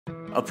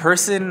A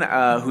person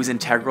who's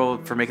integral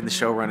for making the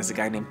show run is a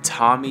guy named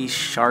Tommy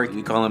Sharkey.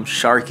 We call him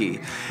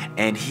Sharky,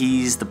 and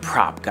he's the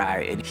prop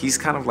guy, and he's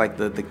kind of like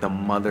the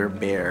mother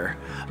bear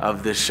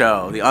of the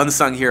show, the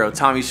unsung hero.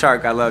 Tommy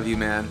Shark, I love you,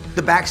 man.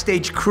 The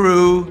backstage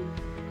crew,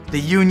 the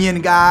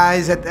union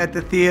guys at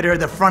the theater,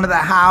 the front of the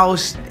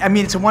house. I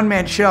mean, it's a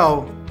one-man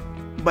show,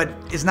 but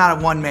it's not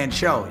a one-man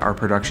show. Our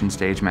production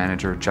stage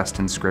manager,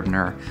 Justin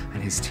Scribner,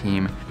 and his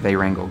team, they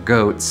wrangle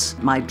goats.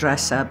 My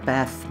dresser,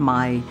 Beth,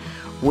 my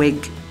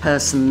wig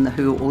person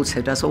who also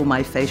does all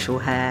my facial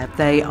hair,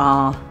 they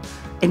are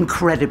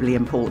incredibly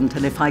important,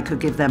 and if I could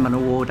give them an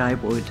award, I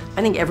would.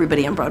 I think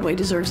everybody on Broadway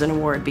deserves an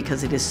award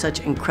because it is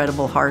such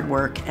incredible hard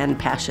work and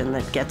passion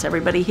that gets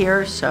everybody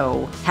here,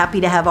 so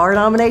happy to have our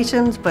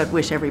nominations, but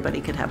wish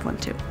everybody could have one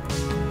too.